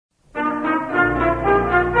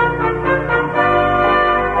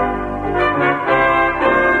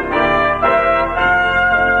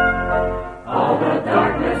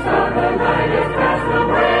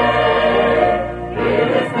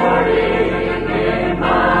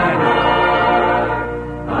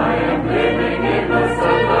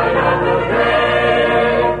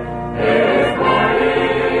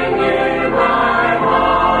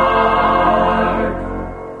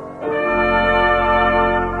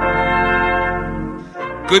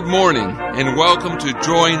Good morning, and welcome to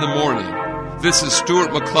Joy in the Morning. This is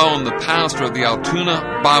Stuart McClellan, the pastor of the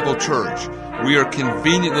Altoona Bible Church. We are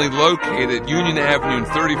conveniently located at Union Avenue and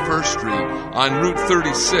 31st Street on Route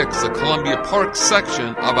 36, the Columbia Park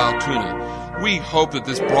section of Altoona. We hope that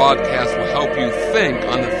this broadcast will help you think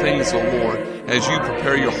on the things of the Lord as you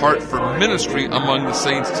prepare your heart for ministry among the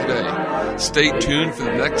saints today. Stay tuned for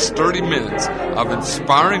the next 30 minutes of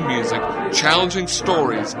inspiring music, challenging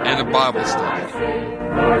stories, and a Bible study.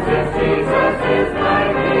 Lord, Jesus is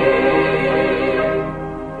my name.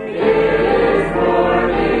 It is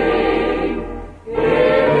morning. It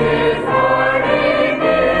is morning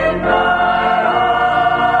in my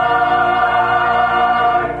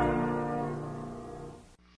heart.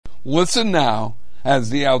 Listen now as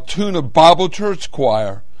the Altoona Bible Church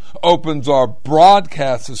Choir opens our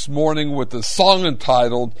broadcast this morning with the song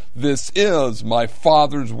entitled, "This Is My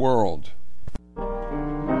Father's World."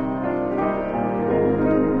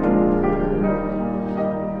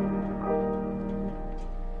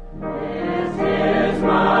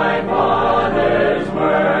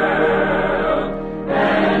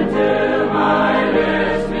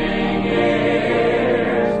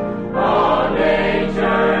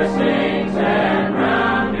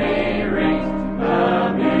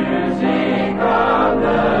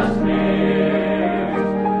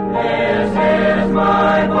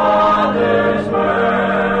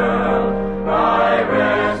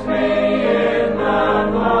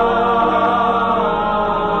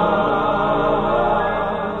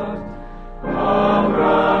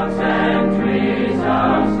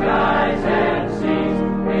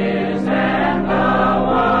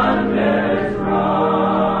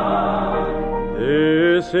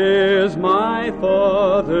 This is my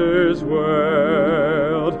Father's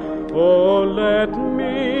world. Oh, let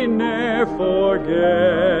me ne'er forget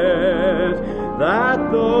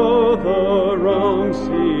that though the wrong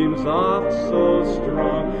seems oft so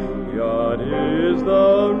strong, God is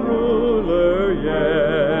the ruler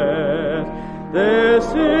yet. This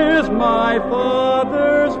is my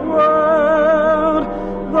Father's world.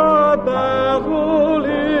 The battle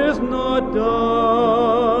is not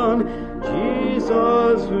done.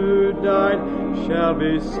 Jesus who died shall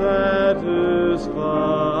be satisfied,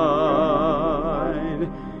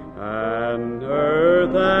 and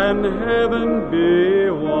earth and heaven be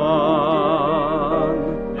one.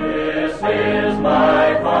 This is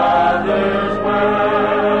my Father's world.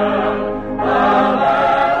 The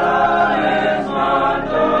battle is not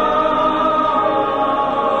done.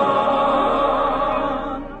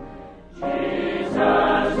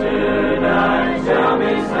 Jesus who died shall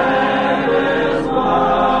be satisfied.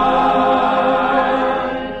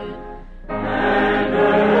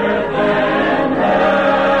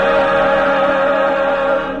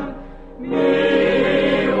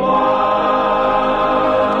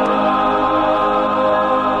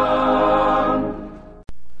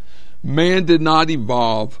 Man did not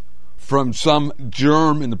evolve from some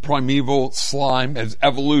germ in the primeval slime, as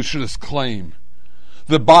evolutionists claim.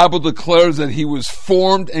 The Bible declares that he was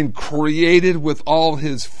formed and created with all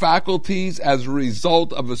his faculties as a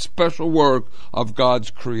result of a special work of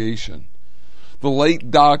God's creation. The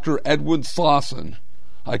late Dr. Edwin Slosson,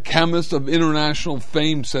 a chemist of international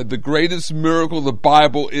fame, said the greatest miracle of the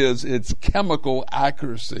Bible is its chemical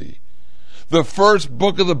accuracy. The first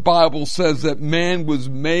book of the Bible says that man was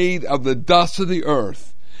made of the dust of the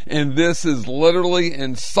earth, and this is literally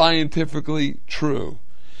and scientifically true.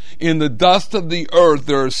 In the dust of the earth,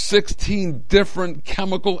 there are 16 different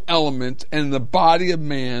chemical elements, and in the body of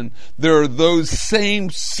man, there are those same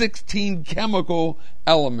 16 chemical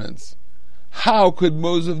elements. How could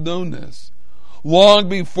Moses have known this? Long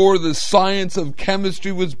before the science of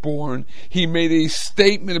chemistry was born, he made a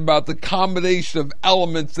statement about the combination of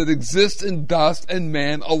elements that exist in dust and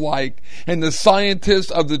man alike, and the scientists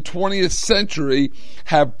of the 20th century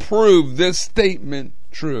have proved this statement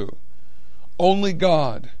true. Only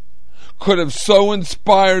God could have so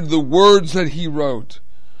inspired the words that he wrote.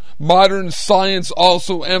 Modern science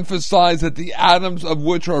also emphasized that the atoms of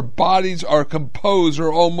which our bodies are composed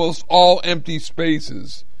are almost all empty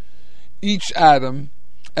spaces. Each atom,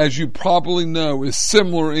 as you probably know, is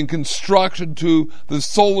similar in construction to the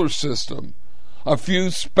solar system. A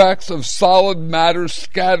few specks of solid matter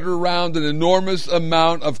scattered around an enormous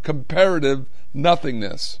amount of comparative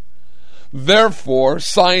nothingness. Therefore,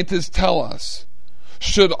 scientists tell us,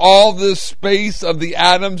 should all this space of the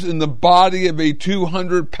atoms in the body of a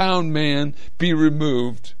 200-pound man be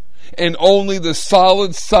removed, and only the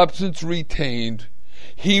solid substance retained,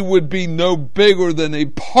 he would be no bigger than a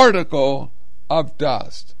particle of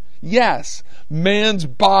dust. Yes, man's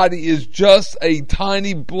body is just a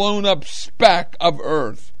tiny blown up speck of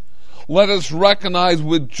earth. Let us recognize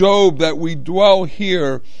with Job that we dwell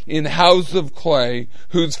here in house of clay,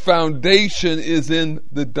 whose foundation is in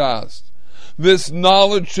the dust. This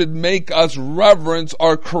knowledge should make us reverence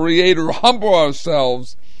our Creator, humble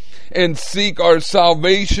ourselves, and seek our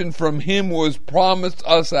salvation from Him who has promised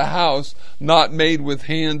us a house not made with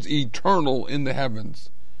hands, eternal in the heavens.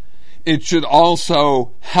 It should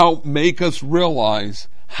also help make us realize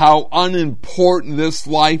how unimportant this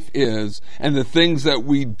life is and the things that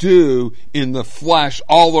we do in the flesh.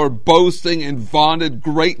 All our boasting and vaunted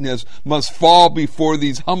greatness must fall before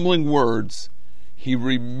these humbling words. He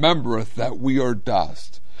remembereth that we are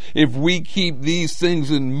dust. If we keep these things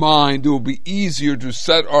in mind, it will be easier to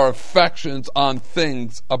set our affections on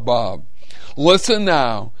things above. Listen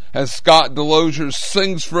now as Scott Delosier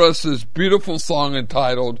sings for us this beautiful song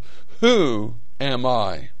entitled, Who Am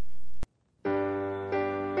I?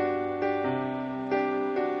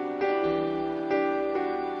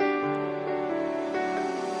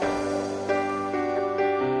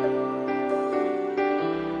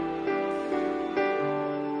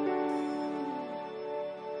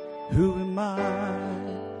 Who am I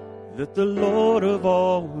that the Lord of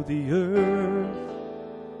all the earth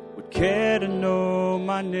would care to know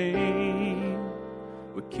my name,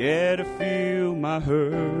 would care to feel my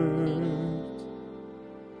hurt?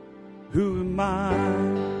 Who am I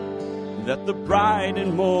that the bright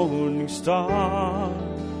and morning star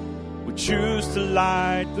would choose to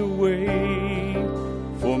light the way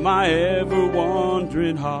for my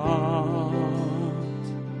ever-wandering heart?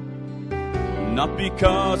 Not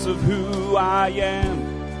because of who I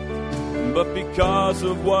am, but because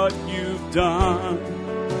of what you've done.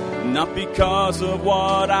 Not because of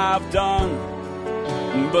what I've done,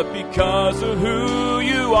 but because of who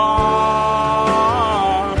you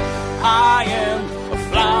are. I am a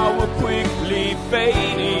flower quickly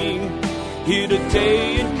fading, here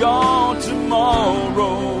today and gone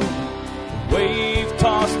tomorrow. A wave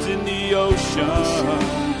tossed in the ocean, a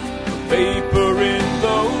vapor in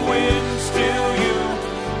the wind. Still you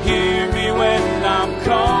hear me when I'm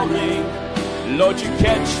calling. Lord, you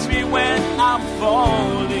catch me when I'm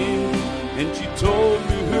falling. And you told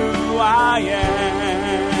me who I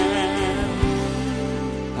am.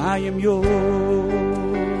 I am yours.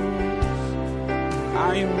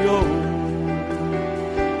 I am yours.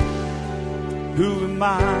 Who am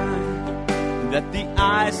I that the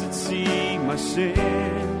eyes that see my sin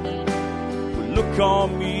would look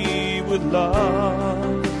on me with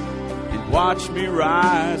love, watch me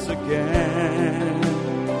rise again?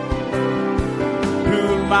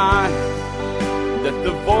 Who am I that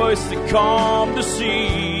the voice that calmed the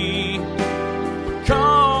sea would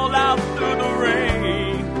call out through the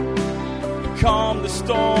rain and calm the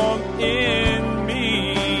storm in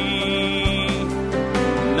me?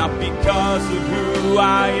 Not because of who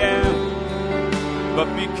I am, but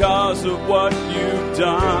because of what you've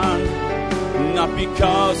done. Not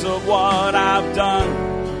because of what I've done,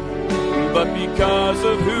 but because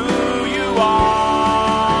of who you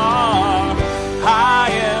are. I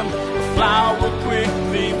am a flower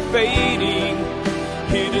quickly fading,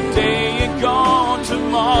 here today and gone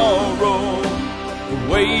tomorrow. A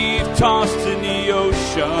wave tossed in the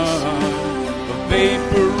ocean, a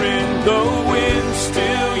vapor in the wind.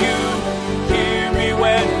 Still you hear me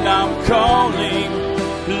when I'm calling.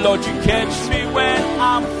 Lord, you catch me when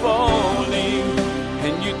I'm falling.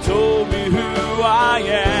 And you told me who I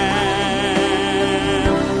am.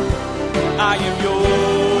 I am yours.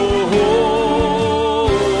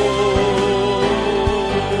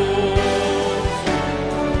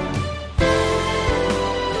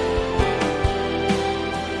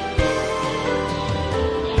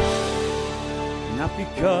 Not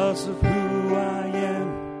because of who I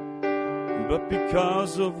am, but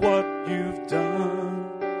because of what you've done.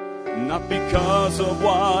 Not because of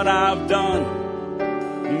what I've done,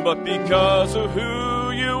 but because of who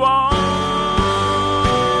you are.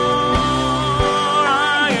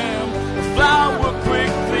 I am a flower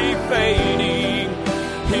quickly fading,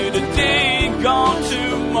 here today, gone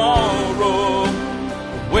tomorrow.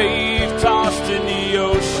 A wave tossed in the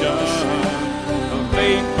ocean, a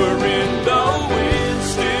vapor in the wind.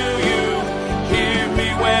 Still you hear me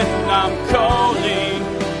when I'm calling.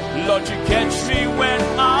 Lord, you catch me when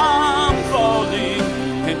I'm falling.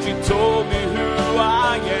 And you told me who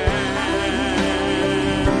I am.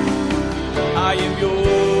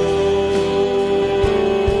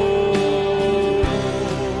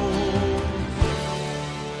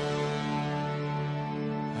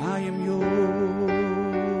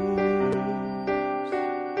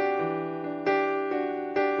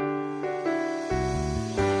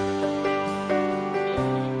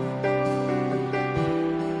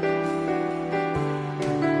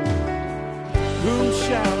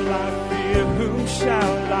 whom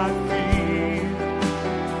shall I fear?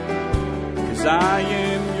 'Cause I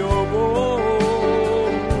am your own.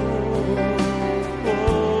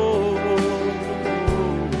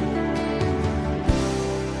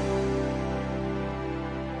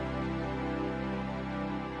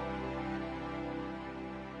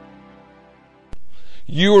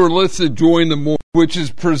 You are listening to Joy in the Morning, which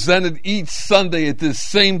is presented each Sunday at this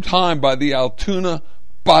same time by the Altoona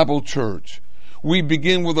Bible Church. We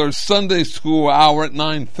begin with our Sunday school hour at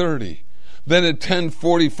 9:30. Then at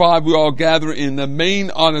 10:45, we all gather in the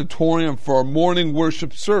main auditorium for our morning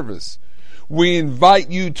worship service. We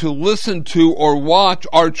invite you to listen to or watch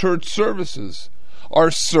our church services.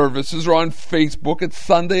 Our services are on Facebook at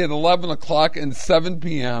Sunday at 11 o'clock and 7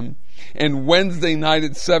 p.m. and Wednesday night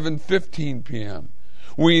at 7:15 p.m.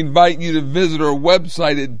 We invite you to visit our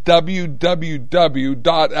website at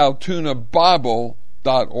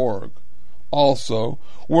www.altoonabible.org. Also,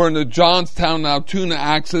 we're in the Johnstown Altoona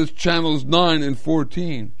Access Channels 9 and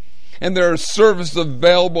 14. And there are services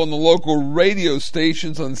available on the local radio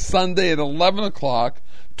stations on Sunday at 11 o'clock,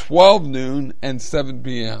 12 noon, and 7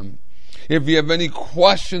 p.m. If you have any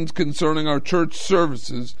questions concerning our church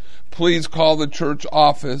services, please call the church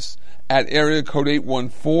office at area code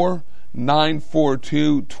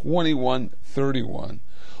 814-942-2131.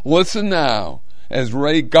 Listen now as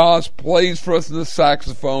Ray Goss plays for us on the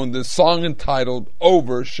saxophone this song entitled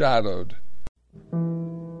Overshadowed.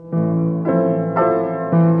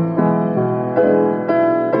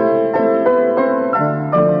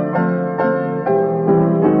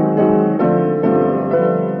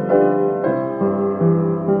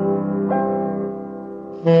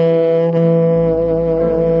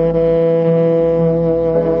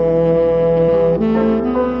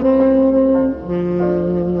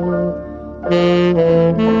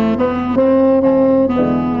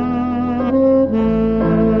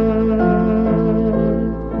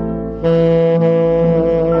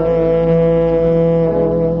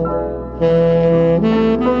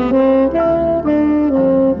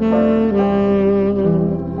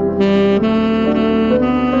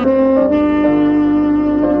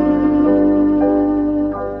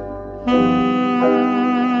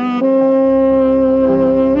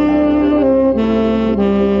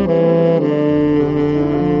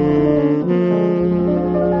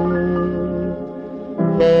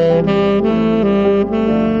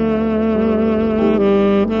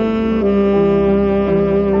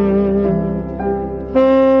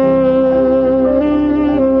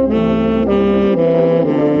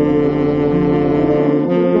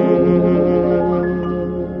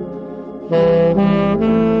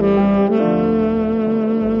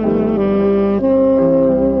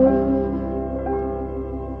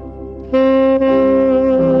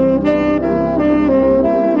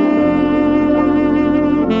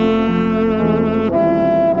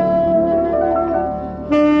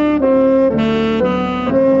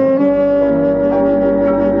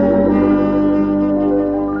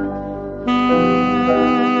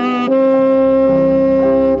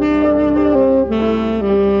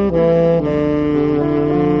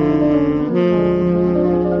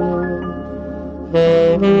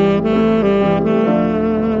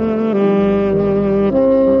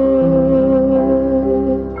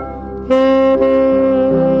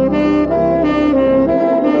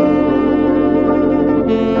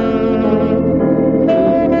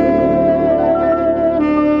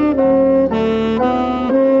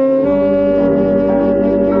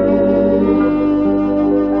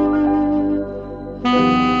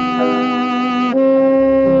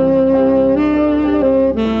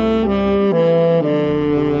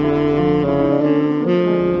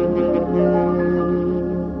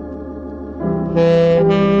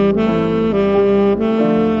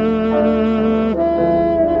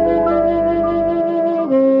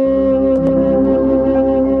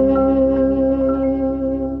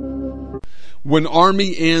 When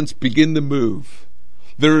army ants begin to move,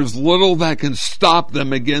 there is little that can stop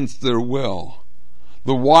them against their will.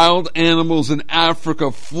 The wild animals in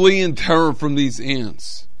Africa flee in terror from these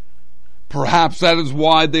ants. Perhaps that is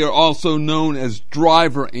why they are also known as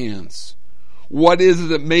driver ants. What is it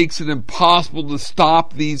that makes it impossible to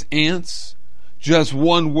stop these ants? Just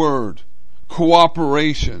one word: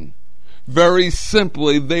 cooperation. Very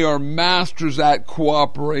simply, they are masters at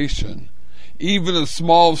cooperation. Even a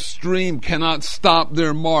small stream cannot stop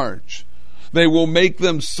their march. They will make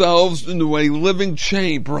themselves into a living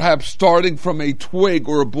chain, perhaps starting from a twig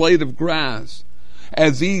or a blade of grass.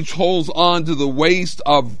 As each holds on to the waist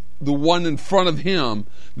of the one in front of him,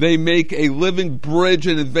 they make a living bridge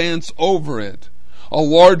and advance over it. A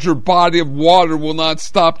larger body of water will not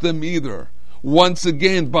stop them either. Once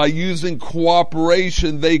again, by using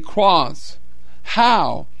cooperation, they cross.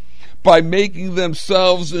 How? By making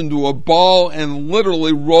themselves into a ball and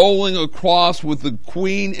literally rolling across with the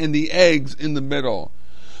queen and the eggs in the middle.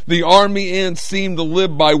 The army ants seem to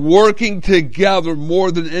live by working together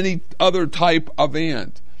more than any other type of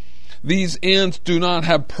ant. These ants do not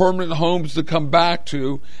have permanent homes to come back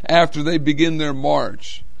to after they begin their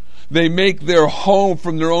march. They make their home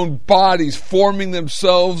from their own bodies, forming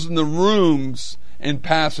themselves in the rooms and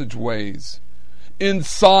passageways.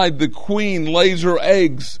 Inside, the queen lays her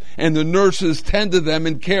eggs, and the nurses tend to them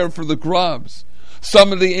and care for the grubs.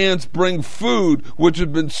 Some of the ants bring food which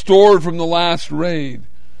had been stored from the last raid.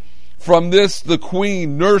 From this, the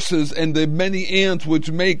queen, nurses, and the many ants which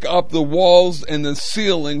make up the walls and the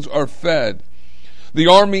ceilings are fed. The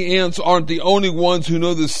army ants aren't the only ones who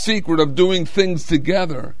know the secret of doing things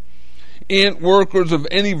together. Ant workers of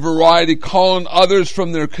any variety call on others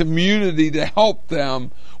from their community to help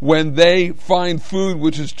them when they find food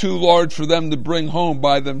which is too large for them to bring home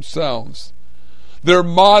by themselves. Their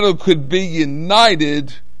motto could be,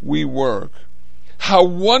 "United we work." How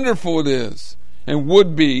wonderful it is and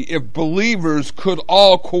would be if believers could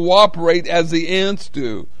all cooperate as the ants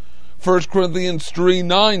do. 1 Corinthians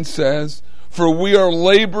 3:9 says, "For we are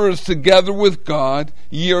laborers together with God,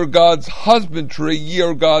 ye are God's husbandry, ye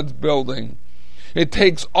are God's building." It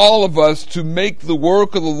takes all of us to make the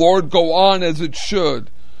work of the Lord go on as it should.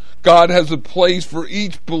 God has a place for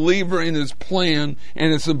each believer in His plan,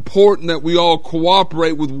 and it's important that we all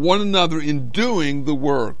cooperate with one another in doing the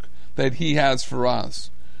work that He has for us.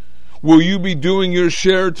 Will you be doing your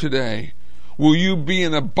share today? Will you be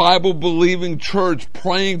in a Bible-believing church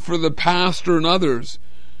praying for the pastor and others,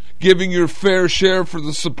 giving your fair share for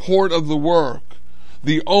the support of the work?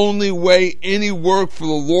 The only way any work for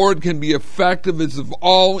the Lord can be effective is if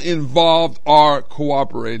all involved are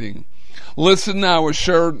cooperating. Listen now as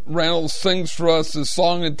Sharon Reynolds sings for us this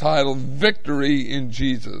song entitled "Victory in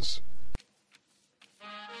Jesus."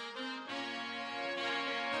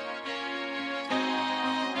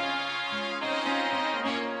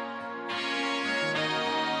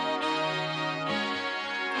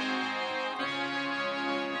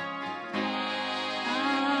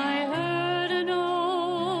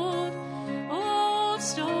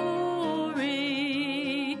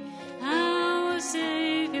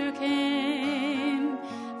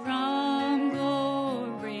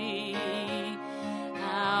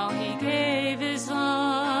 How he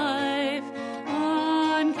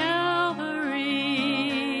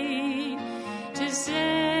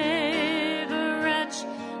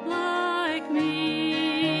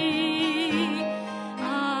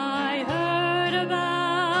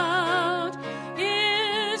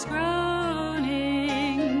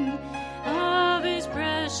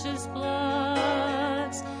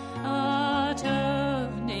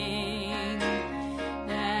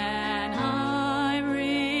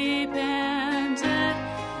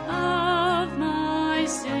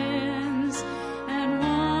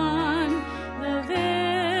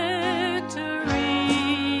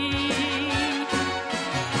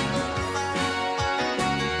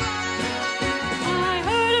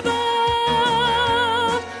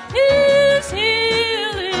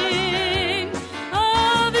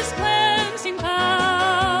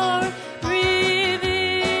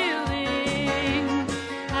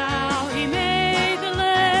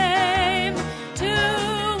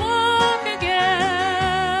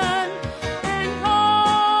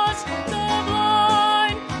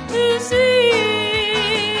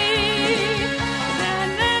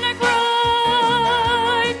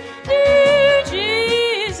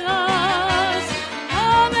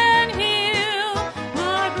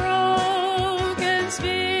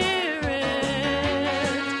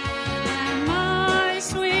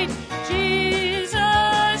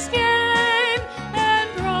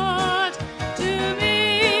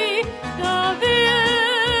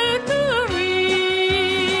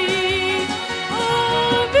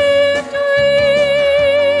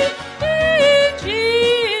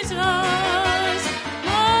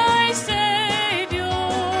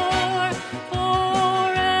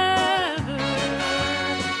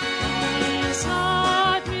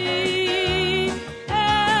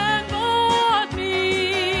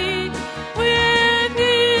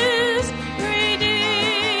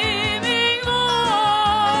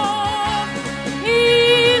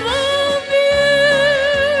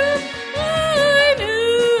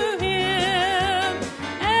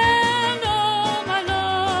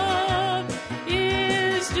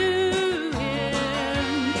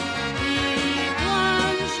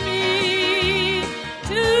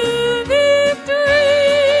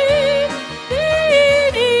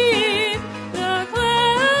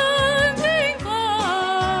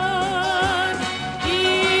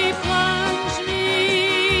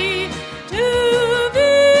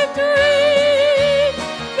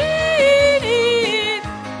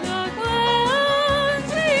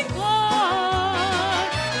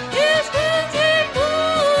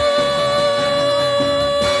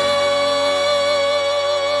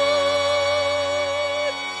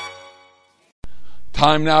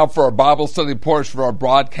Time now for our Bible study portion of our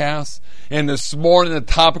broadcast. And this morning, the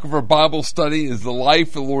topic of our Bible study is the life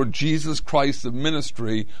of the Lord Jesus Christ, the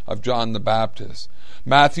ministry of John the Baptist.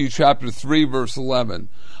 Matthew chapter 3, verse 11.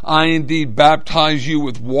 I indeed baptize you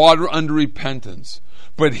with water unto repentance.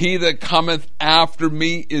 But he that cometh after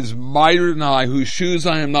me is mightier than I, whose shoes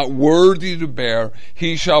I am not worthy to bear.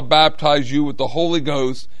 He shall baptize you with the Holy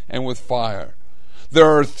Ghost and with fire. There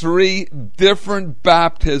are three different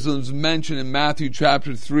baptisms mentioned in Matthew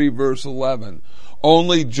chapter 3, verse 11.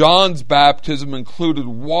 Only John's baptism included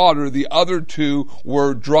water. The other two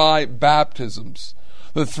were dry baptisms.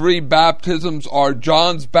 The three baptisms are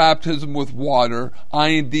John's baptism with water. I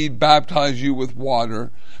indeed baptize you with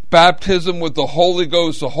water. Baptism with the Holy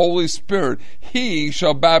Ghost, the Holy Spirit. He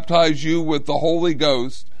shall baptize you with the Holy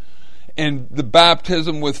Ghost. And the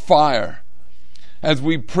baptism with fire. As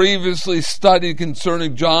we previously studied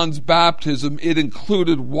concerning John's baptism, it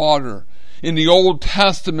included water. In the Old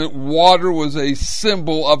Testament, water was a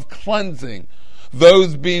symbol of cleansing.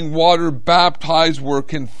 Those being water baptized were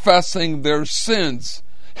confessing their sins.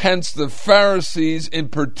 Hence, the Pharisees in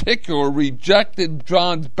particular rejected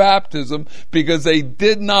John's baptism because they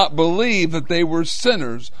did not believe that they were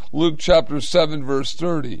sinners. Luke chapter 7, verse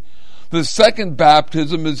 30. The second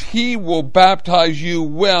baptism is He will baptize you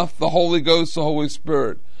with the Holy Ghost, the Holy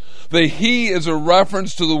Spirit. The He is a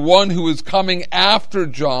reference to the one who is coming after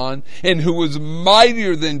John and who is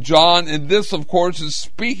mightier than John, and this, of course, is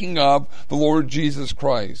speaking of the Lord Jesus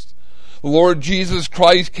Christ. The Lord Jesus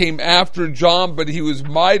Christ came after John, but He was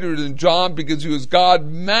mightier than John because He was God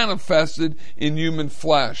manifested in human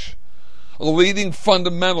flesh. A leading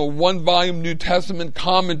fundamental one-volume New Testament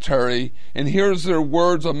commentary, and here's their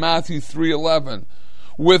words on Matthew 3:11.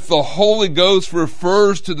 With the Holy Ghost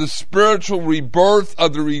refers to the spiritual rebirth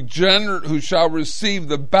of the regenerate who shall receive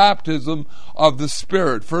the baptism of the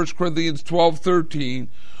Spirit. 1 Corinthians 12:13,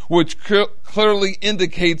 which clearly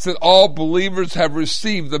indicates that all believers have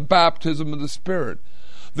received the baptism of the Spirit.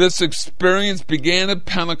 This experience began at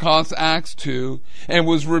Pentecost, Acts 2, and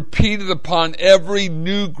was repeated upon every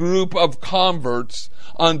new group of converts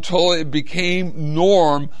until it became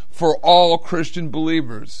norm for all Christian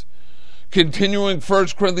believers. Continuing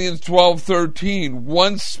 1 Corinthians 12:13,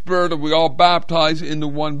 one Spirit are we all baptized into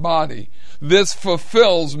one body. This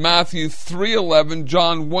fulfills Matthew 3:11,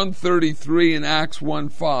 John 1:33, and Acts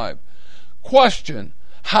 1:5. Question: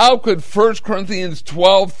 how could 1 Corinthians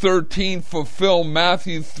 12:13 fulfill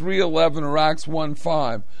Matthew 3:11 or Acts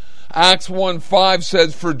 1:5? Acts 1:5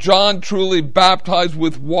 says, for John truly baptized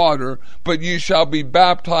with water, but you shall be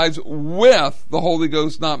baptized with the Holy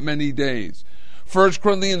Ghost not many days. 1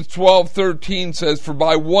 Corinthians 12:13 says, for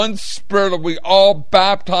by one Spirit are we all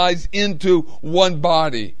baptized into one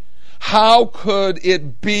body. How could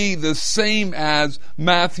it be the same as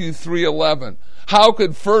Matthew 3:11? How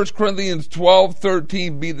could 1 Corinthians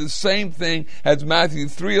 12:13 be the same thing as Matthew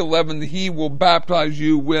 3:11, that He will baptize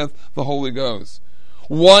you with the Holy Ghost?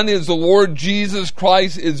 One is the Lord Jesus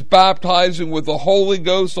Christ is baptizing with the Holy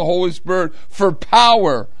Ghost, the Holy Spirit, for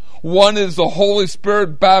power. One is the Holy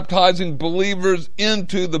Spirit baptizing believers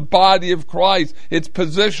into the body of Christ. It's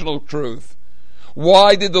positional truth.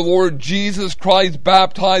 Why did the Lord Jesus Christ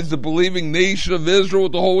baptize the believing nation of Israel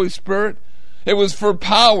with the Holy Spirit? It was for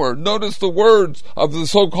power. Notice the words of the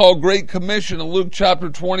so-called Great Commission in Luke chapter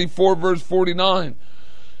 24, verse 49.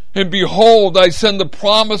 And behold, I send the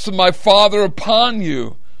promise of my Father upon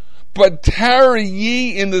you. But tarry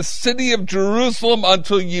ye in the city of Jerusalem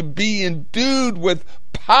until ye be endued with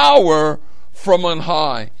power from on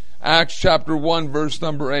high. Acts chapter 1, verse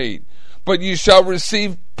number 8. But you shall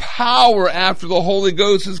receive power after the Holy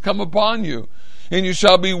Ghost has come upon you. And you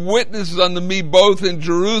shall be witnesses unto me both in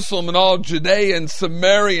Jerusalem and all Judea and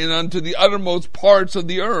Samaria and unto the uttermost parts of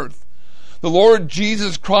the earth. The Lord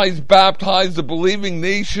Jesus Christ baptized the believing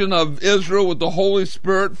nation of Israel with the Holy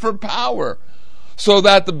Spirit for power, so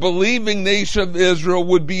that the believing nation of Israel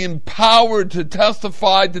would be empowered to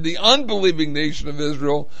testify to the unbelieving nation of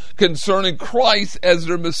Israel concerning Christ as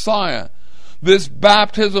their Messiah. This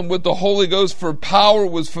baptism with the Holy Ghost for power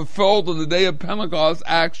was fulfilled on the day of Pentecost,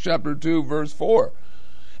 Acts chapter 2, verse 4.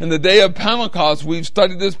 In the day of Pentecost, we've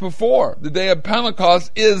studied this before. The day of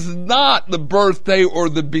Pentecost is not the birthday or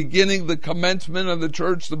the beginning, the commencement of the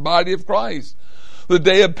church, the body of Christ. The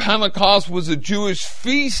day of Pentecost was a Jewish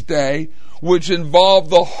feast day which involved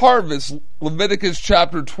the harvest, Leviticus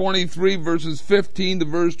chapter 23, verses 15 to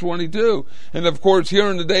verse 22. And of course, here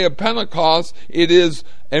in the day of Pentecost, it is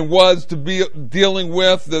and was to be dealing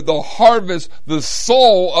with the harvest, the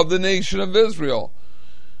soul of the nation of Israel.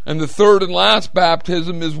 And the third and last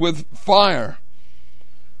baptism is with fire.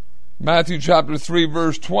 Matthew chapter 3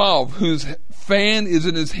 verse 12, whose fan is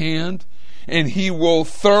in his hand, and he will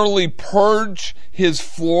thoroughly purge his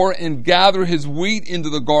floor and gather his wheat into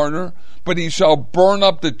the garner, but he shall burn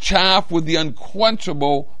up the chaff with the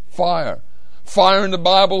unquenchable fire. Fire in the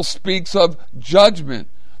Bible speaks of judgment.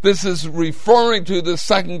 This is referring to the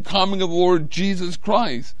second coming of the Lord Jesus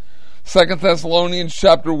Christ. 2 Thessalonians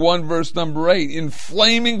chapter 1 verse number 8, in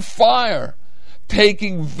flaming fire,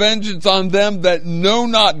 taking vengeance on them that know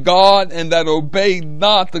not God and that obey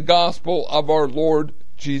not the gospel of our Lord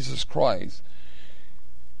Jesus Christ.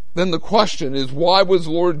 Then the question is, why was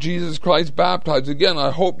Lord Jesus Christ baptized? Again,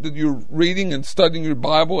 I hope that you're reading and studying your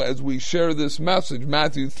Bible as we share this message.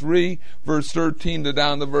 Matthew 3, verse 13 to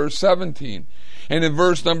down to verse 17. And in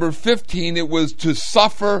verse number 15, it was to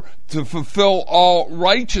suffer to fulfill all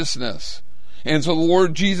righteousness. And so the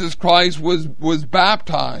Lord Jesus Christ was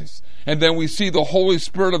baptized. And then we see the Holy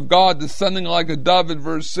Spirit of God descending like a dove in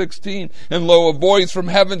verse 16. And lo, a voice from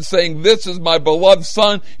heaven saying, "This is my beloved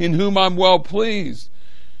Son, in whom I'm well pleased."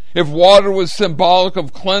 If water was symbolic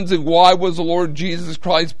of cleansing, why was the Lord Jesus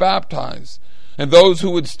Christ baptized? And those who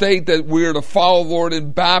would state that we are to follow the Lord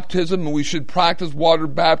in baptism and we should practice water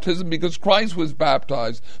baptism because Christ was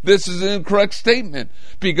baptized. This is an incorrect statement,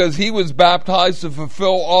 because he was baptized to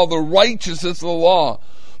fulfill all the righteousness of the law.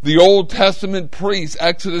 The Old Testament priests,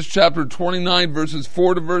 Exodus chapter 29, verses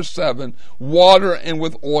 4 to verse 7, water and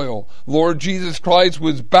with oil. Lord Jesus Christ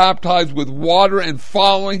was baptized with water, and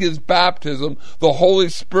following his baptism, the Holy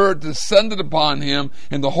Spirit descended upon him,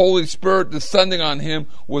 and the Holy Spirit descending on him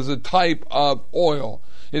was a type of oil.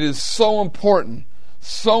 It is so important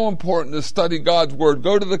to study God's Word.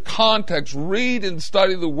 Go to the context, read and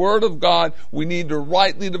study the Word of God. We need to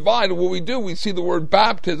rightly divide. And what we do, we see the word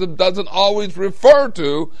baptism doesn't always refer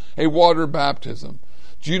to a water baptism.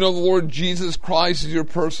 Do you know the Lord Jesus Christ is your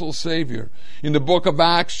personal Savior? In the book of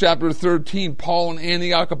Acts chapter 13, Paul in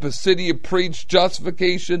Antioch of Pisidia preached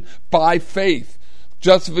justification by faith.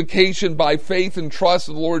 Justification by faith and trust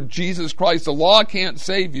in the Lord Jesus Christ. The law can't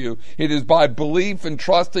save you. It is by belief and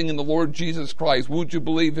trusting in the Lord Jesus Christ. Won't you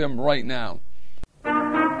believe him right now?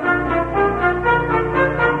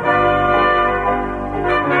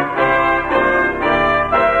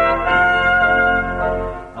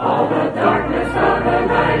 All the darkness of the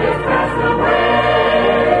night is passed away.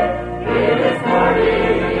 It is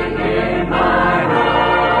morning in my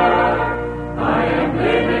heart. I am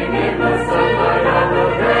living in the sunlight of the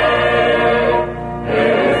day.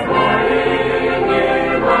 It is morning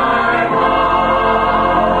in my heart.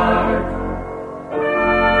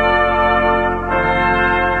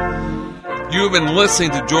 You have been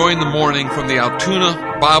listening to Joy in the Morning from the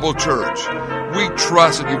Altoona Bible Church. We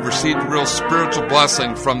trust that you've received a real spiritual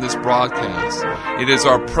blessing from this broadcast. It is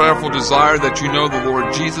our prayerful desire that you know the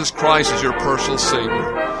Lord Jesus Christ is your personal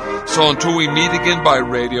Savior. So until we meet again by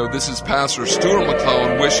radio, this is Pastor Stuart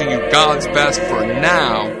McClellan wishing you God's best for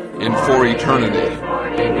now and for eternity.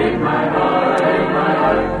 In my heart,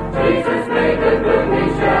 Jesus made the gloomy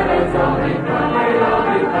shadows only one day all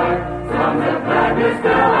depart. Songs of gladness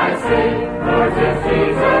now I sing, Lord, since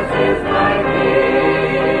Jesus is my King.